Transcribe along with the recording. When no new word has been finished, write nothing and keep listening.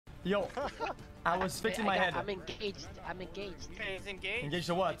Yo, I was fixing my head. I'm engaged. I'm engaged. Okay, he's engaged. Engaged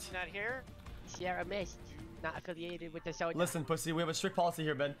to what? He's not here. Sierra Mist. Not affiliated with the Soda. Listen, pussy, we have a strict policy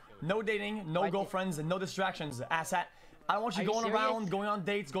here, Ben. No dating, no girlfriends, and no distractions, asshat. I don't want you going around, going on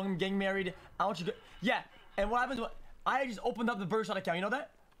dates, getting married. I want you to... Yeah, and what happens... I just opened up the Birdshot account, you know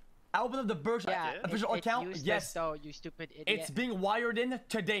that? I opened up the Birdshot official account. Yes. Though, you stupid idiot. It's being wired in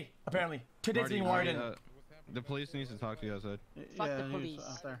today, apparently. Today's being wired in. The police needs to talk to you outside. Fuck the police.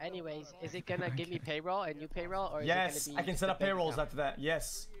 Anyways, is it gonna give me payroll, a new payroll, or is yes, it gonna be I can set up payrolls after that.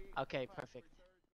 Yes. Okay, perfect.